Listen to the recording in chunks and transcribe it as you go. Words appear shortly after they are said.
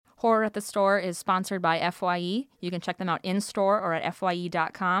Horror at the Store is sponsored by FYE. You can check them out in-store or at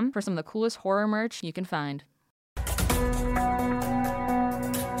fye.com for some of the coolest horror merch you can find.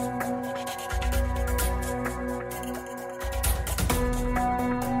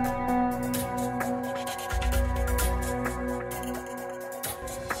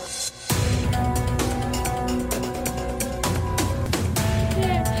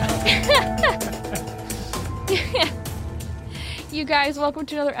 You guys, welcome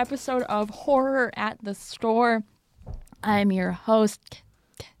to another episode of Horror at the Store. I'm your host,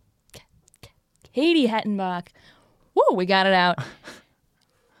 Katie Hettenbach. Whoa, we got it out.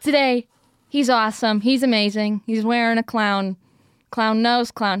 Today, he's awesome. He's amazing. He's wearing a clown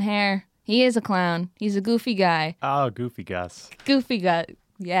nose, clown hair. He is a clown. He's a goofy guy. Oh, goofy Gus. Goofy guy.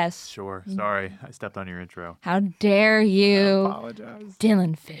 Yes. Sure. Sorry, I stepped on your intro. How dare you? I apologize.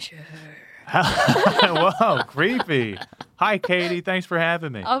 Dylan Fisher. Whoa, creepy. Hi, Katie. Thanks for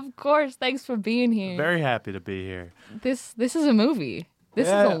having me. Of course. Thanks for being here. Very happy to be here. This is a movie. This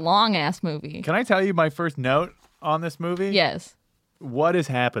is a long-ass movie. Can I tell you my first note on this movie? Yes. What is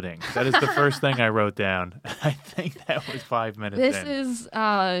happening? That is the first thing I wrote down. I think that was 5 minutes This in. is,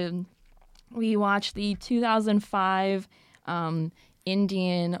 we watched the 2005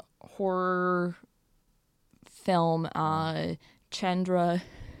 Indian horror film, Chandramukhi.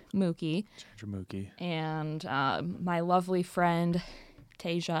 And my lovely friend,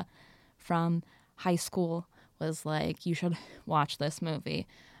 Tasia, from high school was like, you should watch this movie.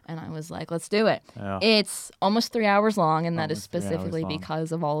 And I was like, let's do it. Yeah. It's almost 3 hours long, and that is Almost 3 hours specifically long.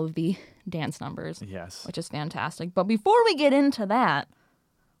 because of all of the dance numbers. Yes. Which is fantastic. But before we get into that,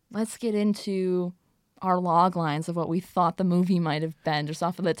 let's get into our log lines of what we thought the movie might have been, just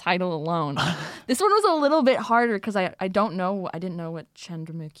off of the title alone. This one was a little bit harder because I didn't know what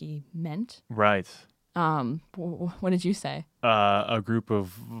Chandramukhi meant. Right. What did you say? A group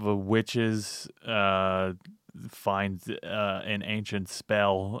of witches find an ancient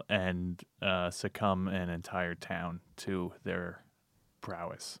spell and succumb an entire town to their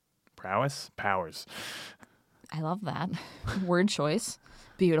powers. I love that. Word choice.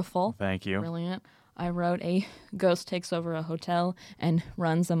 Beautiful. Thank you. Brilliant. I wrote a ghost takes over a hotel and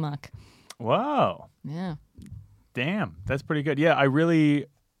runs amok. Whoa. Yeah. Damn, that's pretty good. Yeah,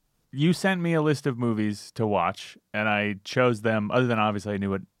 you sent me a list of movies to watch, and I chose them, other than obviously I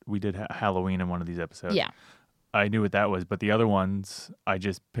knew what we did Halloween in one of these episodes. Yeah. I knew what that was, but the other ones, I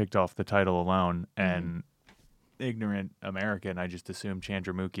just picked off the title alone, and ignorant American, I just assumed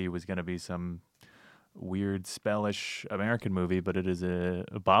Chandramukhi was going to be some weird, spellish American movie, but it is a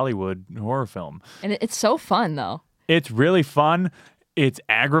Bollywood horror film. And it's so fun, though. It's really fun. It's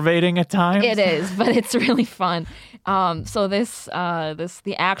aggravating at times. It is, but it's really fun. So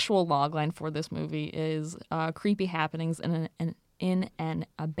the actual logline for this movie is creepy happenings in an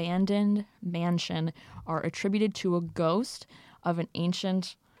abandoned mansion are attributed to a ghost of an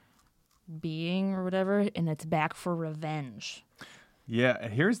ancient being or whatever, and it's back for revenge. Yeah,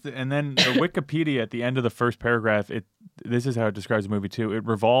 and then the Wikipedia at the end of the first paragraph, this is how it describes the movie too. It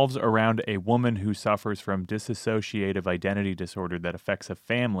revolves around a woman who suffers from dissociative identity disorder that affects a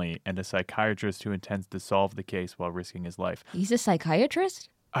family and a psychiatrist who intends to solve the case while risking his life. He's a psychiatrist?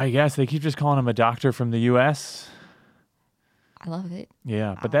 I guess they keep just calling him a doctor from the U.S. I love it.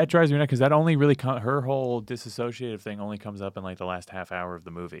 Yeah, but that drives me nuts because that only really her whole dissociative thing only comes up in like the last half hour of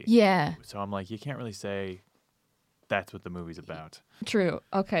the movie. Yeah. So I'm like, you can't really say that's what the movie's about. True.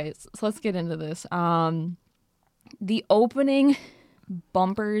 Okay, so let's get into this. The opening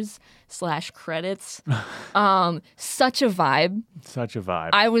bumpers / credits, such a vibe. Such a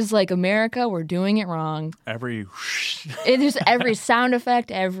vibe. I was like, America, we're doing it wrong. There's every sound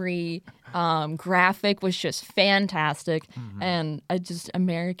effect, every graphic was just fantastic. Mm-hmm. And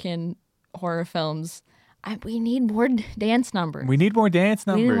American horror films, we need more dance numbers. We need more dance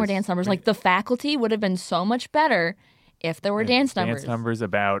numbers. Like The Faculty would have been so much better if there were dance numbers. Dance numbers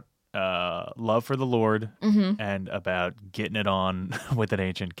about love for the Lord and about getting it on with an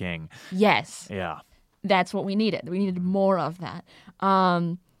ancient king. Yes. Yeah. That's what we needed. We needed more of that.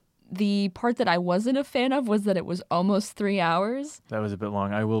 The part that I wasn't a fan of was that it was almost 3 hours. That was a bit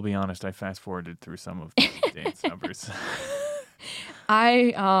long. I will be honest, I fast-forwarded through some of the dance numbers.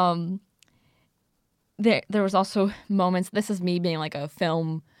 There was also moments, this is me being like a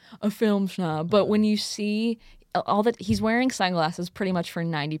film snob, but when you see all that, he's wearing sunglasses pretty much for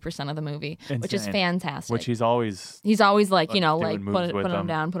 90% of the movie, which is fantastic. Which he's always like, putting them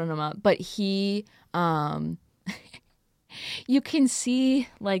down, putting them up. But he, you can see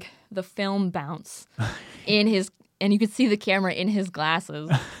like the film bounce in his and you could see the camera in his glasses,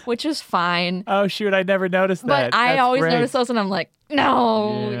 which is fine. Oh shoot, I never noticed that. But I That's always great. notice those, and I'm like,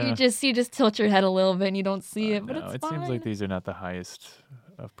 no, Yeah. you just tilt your head a little bit, and you don't see it. But No, it's it fine. seems like these are not the highest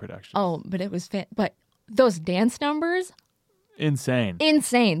of productions. Oh, but it was but those dance numbers, Insane.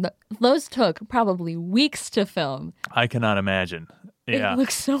 insane. Those took probably weeks to film. I cannot imagine. Yeah. It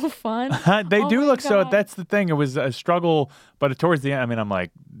looks so fun. They Oh do my look so. God. That's the thing. It was a struggle, but towards the end, I mean, I'm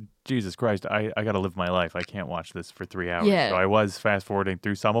like, Jesus Christ, I got to live my life. I can't watch this for 3 hours. Yeah. So I was fast forwarding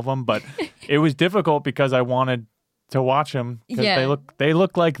through some of them, but it was difficult because I wanted to watch them because Yeah. they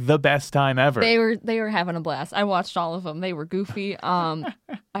look like the best time ever. They were having a blast. I watched all of them. They were goofy. I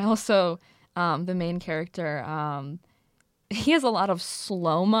also the main character. He has a lot of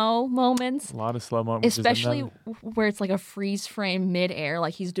slow-mo moments. A lot of slow mo, Especially where it's like a freeze frame mid-air,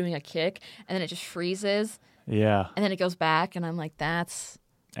 like he's doing a kick, and then it just freezes, yeah, and then it goes back, and I'm like, that's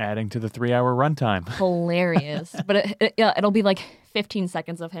adding to the 3-hour runtime. hilarious. But it'll be like 15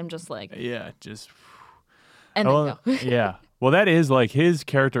 seconds of him just like, Yeah, just and then well, go. yeah. Well, that is like his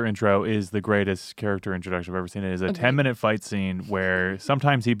character intro is the greatest character introduction I've ever seen. It is a 10-minute fight scene where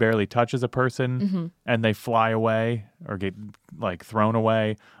sometimes he barely touches a person and they fly away or get like thrown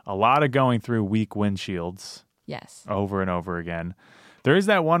away. A lot of going through weak windshields Yes. over and over again. There is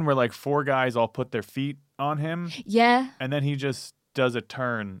that one where like 4 guys all put their feet on him Yeah, and then he just does a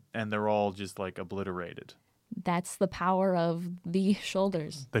turn and they're all just like obliterated. that's the power of the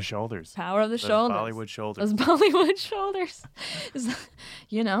shoulders. The shoulders. Power of the Those shoulders. Bollywood shoulders. Those Bollywood shoulders.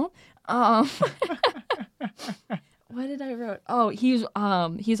 You know? What did I wrote? Oh, he's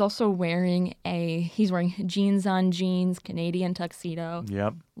also wearing he's wearing jeans on jeans, Canadian tuxedo.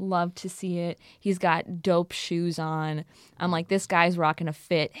 Yep. Love to see it. He's got dope shoes on. I'm like, this guy's rocking a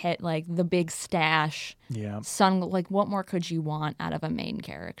fit, hit like the big stash. Yeah. Like what more could you want out of a main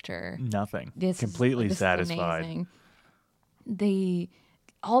character? Nothing. This Completely is satisfied. amazing.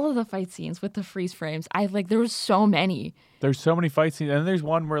 All of the fight scenes with the freeze frames, there was so many. There's so many fight scenes, and there's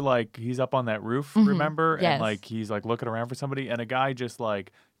one where like he's up on that roof, remember, Yes. and like he's like looking around for somebody, and a guy just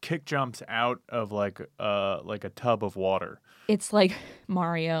like kick jumps out of like a tub of water. It's like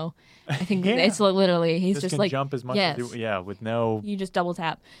Mario. I think Yeah. it's literally he's just can like jump as much yes. as yeah, with no. You just double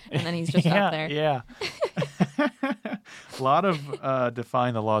tap and then he's just yeah, up there. Yeah. A lot of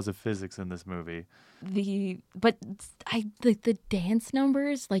defying the laws of physics in this movie. The dance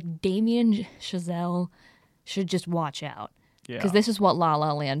numbers, like Damien Chazelle should just watch out. Yeah. Because this is what La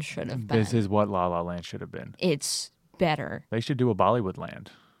La Land should have been. This is what La La Land should have been. It's better. They should do a Bollywood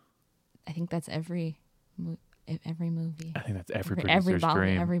Land. I think that's every movie. I think that's every Every producer's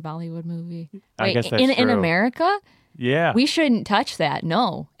dream. every Bollywood movie. I Wait, guess that's in true. America, Yeah. we shouldn't touch that.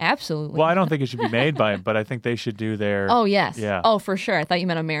 No, absolutely. Well, I don't think it should be made by it, but I think they should do their. Oh yes. Yeah. Oh, for sure. I thought you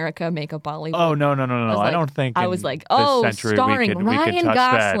meant America make a Bollywood. Oh no! was I like- don't think. I in was like, this oh, century starring we could Ryan touch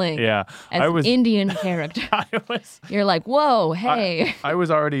Gosling That. Yeah, as I was. Indian character. I was. You're like, whoa, hey. I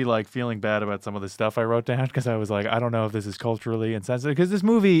was already like feeling bad about some of the stuff I wrote down because I was like, I don't know if this is culturally insensitive because this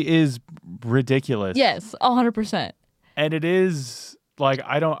movie is ridiculous. Yes, 100%. and it is like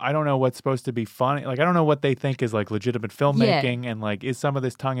I don't know what's supposed to be funny. Like I don't know what they think is like legitimate filmmaking and like is some of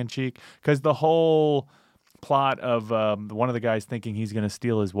this tongue in cheek because the whole plot of one of the guys thinking he's gonna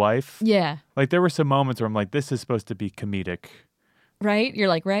steal his wife. Yeah. Like there were some moments where I'm like, this is supposed to be comedic. Right? You're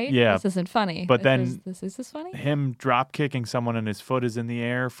like, right? Yeah. This isn't funny. But then- is this funny? Him drop kicking someone and his foot is in the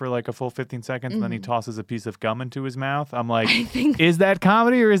air for like a full 15 seconds and then he tosses a piece of gum into his mouth. I'm like, is that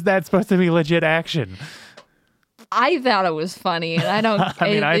comedy or is that supposed to be legit action? I thought it was funny. And I don't. I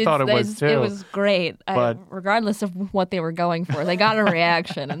mean, I thought it was too. It was great. But- Regardless of what they were going for, they got a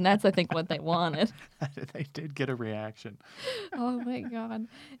reaction, and that's I think what they wanted. They did get a reaction. Oh my god.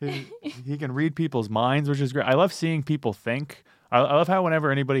 He can read people's minds, which is great. I love seeing people think. I love how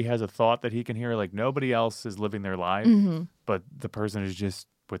whenever anybody has a thought that he can hear, like nobody else is living their life, but the person is just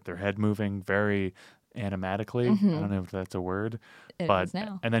with their head moving very animatically. I don't know if that's a word. It But is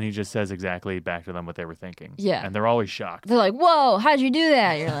now. and then he just says exactly back to them what they were thinking. Yeah. And they're always shocked. They're like, "Whoa, how'd you do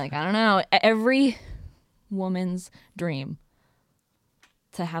that?" You're like, "I don't know." Every woman's dream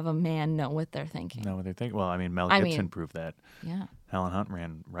to have a man know what they're thinking. Know what they think. Well, I mean, Mel I Gibson mean- proved that. Yeah. Helen Hunt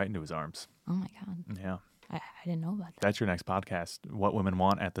ran right into his arms. Oh my god. Yeah. I didn't know about that. That's your next podcast. What women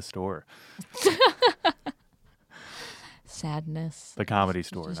want at the store. Sadness. The comedy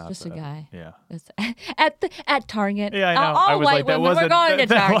store, Just- not just the, a guy. Yeah. It's at Target. Yeah, I know. All I was white like, that women, wasn't, we're going to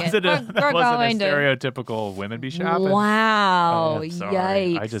that Target. wasn't a, we're that wasn't going a to. stereotypical women be shopping. Wow! I'm sorry.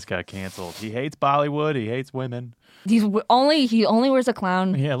 Yikes! I just got canceled. He hates Bollywood. He hates women. He only wears a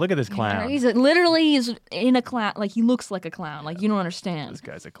clown. Yeah, look at this clown. He's in a clown. Like he looks like a clown. Like you don't understand. This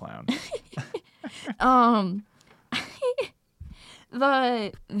guy's a clown.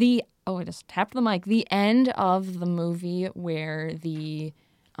 I just tapped the mic. The end of the movie where the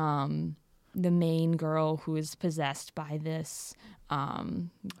main girl who is possessed by this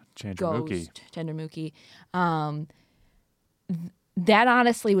Chandramukhi. Chandramukhi, that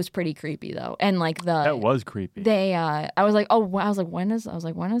honestly was pretty creepy though, and like That was creepy. I was like, when is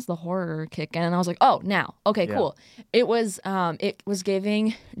the horror kick in? And I was like, oh, now, okay, cool. It was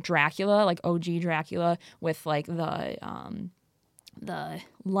giving Dracula, like OG Dracula, with like the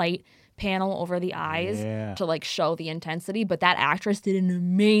light panel over the eyes to like show the intensity, but that actress did an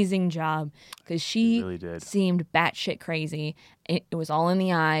amazing job because she really did. Seemed batshit crazy. It was all in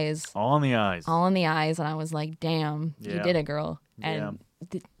the eyes. All in the eyes. And I was like, damn, you did it, girl. And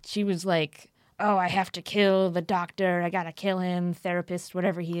she was like, oh, I have to kill the doctor. I gotta kill him, therapist,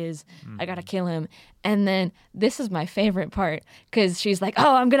 whatever he is. I gotta kill him. And then this is my favorite part because she's like,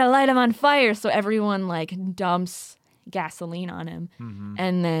 oh, I'm gonna light him on fire. So everyone like dumps gasoline on him.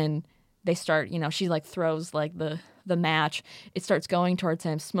 And then they start, she like throws like the match. It starts going towards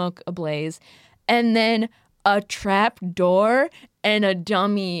him, smoke ablaze. And then a trap door and a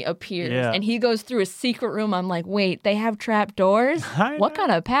dummy appears. And he goes through a secret room. I'm like, wait, they have trap doors? What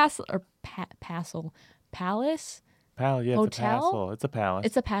kind of palace? Hotel? It's a palace.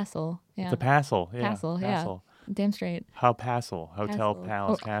 It's a passel. Yeah. It's a passel. Yeah. Passel, yeah. Damn straight. How passel? Hotel,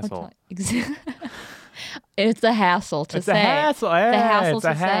 palace, castle. It's a hassle to say. Hassle. Yeah, it's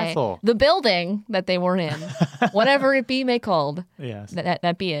a hassle. The building that they were in, whatever it be may called. Yes.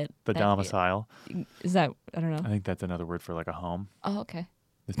 That be it. The domicile. Is that, I don't know. I think that's another word for like a home. Oh, okay.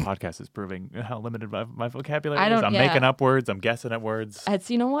 This podcast is proving how limited my vocabulary is. I'm making up words. I'm guessing at words.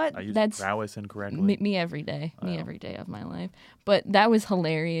 You know what? I use prowess incorrectly. Me every day. Every day of my life. But that was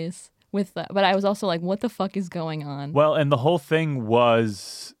hilarious. But I was also like, what the fuck is going on? Well, and the whole thing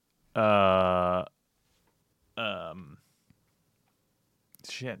was...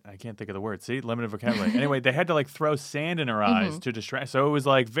 shit, I can't think of the word. See, limited vocabulary. Anyway, they had to like throw sand in her eyes to distract. So it was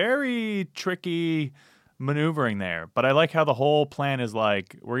like very tricky maneuvering there. But I like how the whole plan is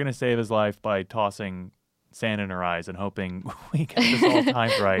like, we're going to save his life by tossing sand in her eyes and hoping we get this all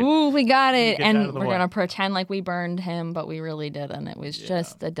timed right. Ooh, we got it. And we're going to pretend like we burned him, but we really didn't. It was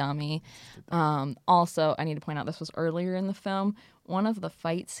just a dummy. Also, I need to point out this was earlier in the film. One of the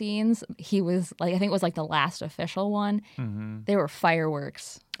fight scenes, he was like, I think it was like the last official one. They were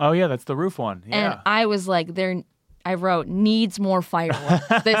fireworks. Oh, yeah, that's the roof one. Yeah. And I was like, I wrote, needs more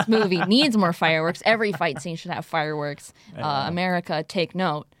fireworks. This movie needs more fireworks. Every fight scene should have fireworks. America, take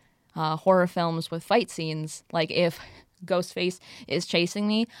note. Horror films with fight scenes, like if Ghostface is chasing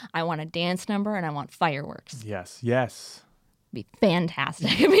me, I want a dance number and I want fireworks. Yes. Be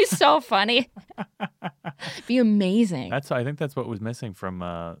fantastic. It'd be so funny. Be amazing. I think that's what was missing from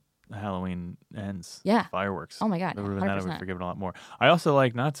Halloween Ends. Yeah. Fireworks. Oh my God. If that, I would forgive it a lot more. I also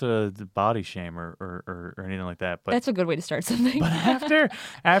like not to body shame or anything like that, but that's a good way to start something. But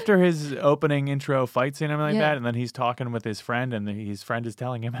after his opening intro fight scene and everything like that, and then he's talking with his friend, and his friend is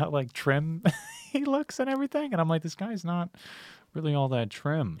telling him how like trim he looks and everything, and I'm like, this guy's not really all that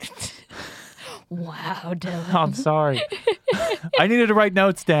trim. Wow, Dylan. I'm sorry. I needed to write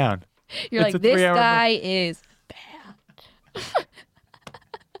notes down. You're like, this guy is bad.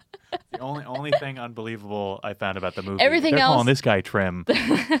 The only thing unbelievable I found about the movie. Everything They're else, calling this guy trim.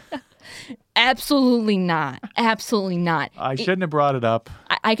 Absolutely not. Absolutely not. I shouldn't have brought it up.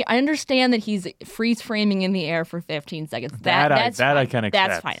 I understand that he's freeze framing in the air for 15 seconds. That's fine. I can accept.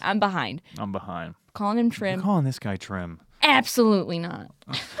 That's fine. I'm behind. Calling him trim. You're calling this guy trim. Absolutely not.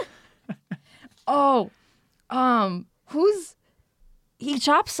 He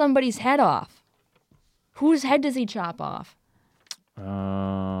chops somebody's head off. Whose head does he chop off?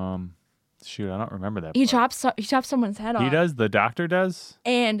 Shoot, I don't remember that. He chops someone's head off. He does? The doctor does?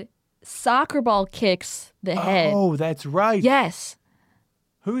 And soccer ball kicks the head. Oh, that's right. Yes.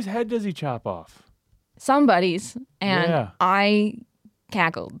 Whose head does he chop off? Somebody's. And I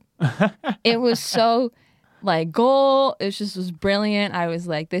cackled. It was so like goal. It was brilliant. I was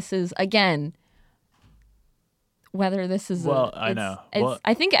like, this is, again, whether this is I know.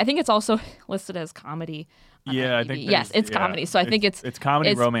 I think it's also listed as comedy. Yeah, I think it's comedy. So I think it's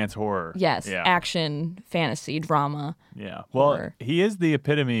comedy, romance, horror. Yes, action, fantasy, drama. Yeah. Well, horror. He is the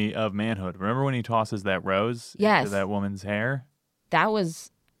epitome of manhood. Remember when he tosses that rose into that woman's hair? I was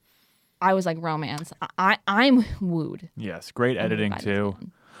like, romance. I'm wooed. Yes, great editing too.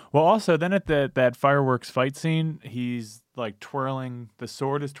 Well, also then at that fireworks fight scene, he's like twirling. The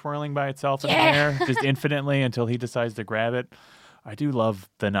sword is twirling by itself in the air, just infinitely until he decides to grab it. I do love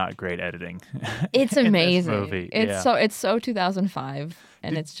the not great editing. It's amazing. In this movie. It's so 2005,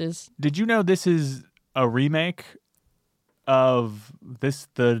 and it's just. Did you know this is a remake of this,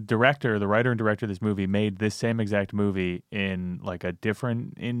 the writer and director of this movie made this same exact movie in like a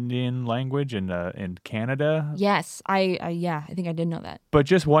different Indian language in Canada. Yes, I think I did know that. But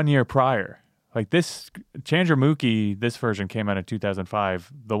just 1 year prior. Like this Chandramukhi, this version came out in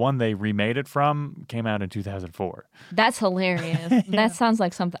 2005. The one they remade it from came out in 2004. That's hilarious. That sounds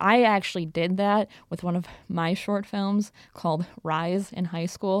like something. I actually did that with one of my short films called Rise in high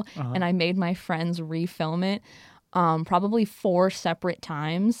school, and I made my friends refilm it probably 4 separate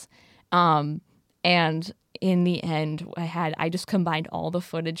times. And in the end, I just combined all the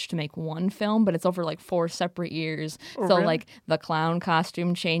footage to make one film, but it's over like 4 separate years. Oh, so really? like the clown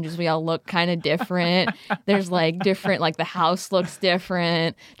costume changes. We all look kind of different. There's like different, like the house looks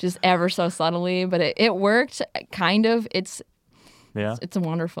different, just ever so subtly, but it worked kind of. It's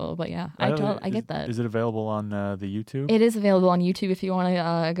wonderful, but yeah, I get that. Is it available on the YouTube? It is available on YouTube if you want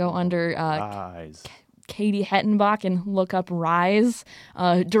to go under Eyes. Katie Hettenbach and look up Rise,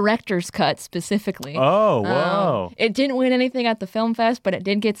 director's cut specifically. Oh, whoa. It didn't win anything at the film fest, but it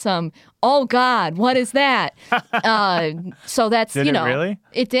did get some, oh God, what is that? So that's, Did it really?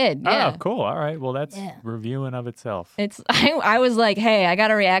 It did, yeah. Oh, cool. All right. Well, that's review in of itself. I was like, hey, I got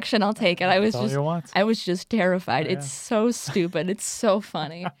a reaction, I'll take it. I was just terrified. Yeah. It's so stupid. It's so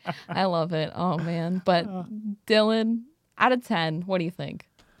funny. I love it. Oh man. But Dylan, out of 10, what do you think?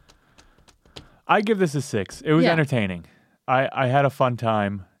 I give this a 6. It was entertaining. I had a fun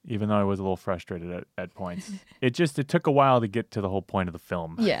time, even though I was a little frustrated at points. It took a while to get to the whole point of the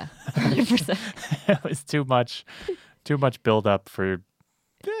film. Yeah, 100%. It was too much build up for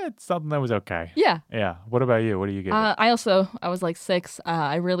something that was okay. Yeah. Yeah. What about you? What do you give it? I was like 6.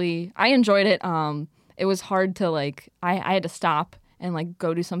 I enjoyed it. It was hard to I had to stop and like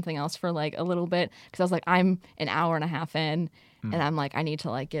go do something else for like a little bit because I was like, I'm an hour and a half in. And I'm like, I need to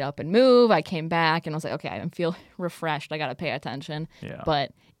like get up and move. I came back and I was like, okay, I feel refreshed. I got to pay attention. Yeah.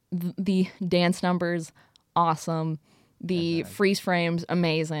 But the dance numbers, awesome. The freeze frames,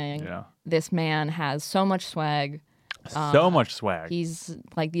 amazing. Yeah. This man has so much swag. So much swag. He's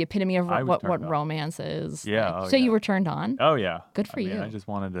like the epitome of what romance is. Yeah. So you were turned on? Oh, yeah. Good for you. I just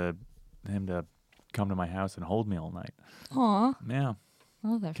wanted him to come to my house and hold me all night. Aw. Yeah. I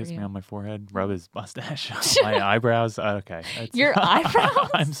love that Kiss for you. me on my forehead, rub his mustache, my eyebrows. Okay. Your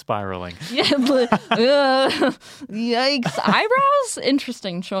eyebrows? I'm spiraling. Yeah. Yikes. Eyebrows?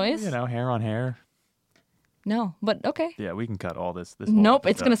 Interesting choice. Hair on hair. No, but okay. Yeah, we can cut all this. Nope,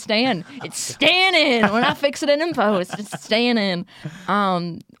 it's going to stay in. It's staying in. We're not fixing it in post. It's staying in.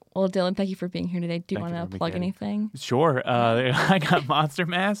 Well, Dylan, thank you for being here today. Do you want to plug anything? Sure. I got Monster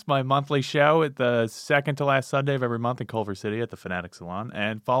Mass, my monthly show at the second to last Sunday of every month in Culver City at the Fanatic Salon.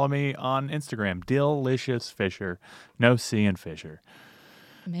 And follow me on Instagram, Delicious Fisher. No C in Fisher.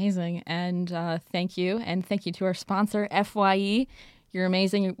 Amazing. And thank you. And thank you to our sponsor, FYE. You're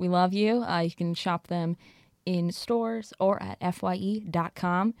amazing. We love you. You can shop them in stores or at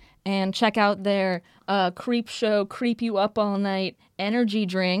fye.com and check out their creep show, Creep You Up All Night energy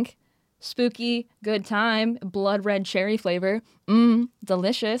drink. Spooky, good time, blood red cherry flavor.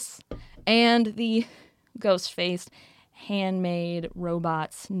 Delicious. And the ghost-faced handmade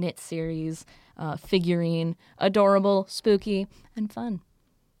robots knit series figurine. Adorable, spooky, and fun.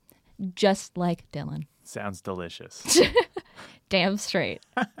 Just like Dylan. Sounds delicious. Damn straight.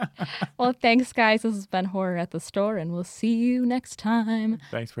 Well, thanks, guys. This has been Horror at the Store, and we'll see you next time.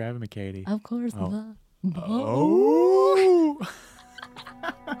 Thanks for having me, Katie. Of course. Oh.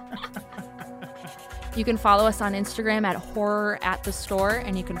 You can follow us on Instagram at Horror at the Store,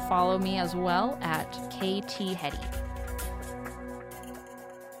 and you can follow me as well at KT Hetty.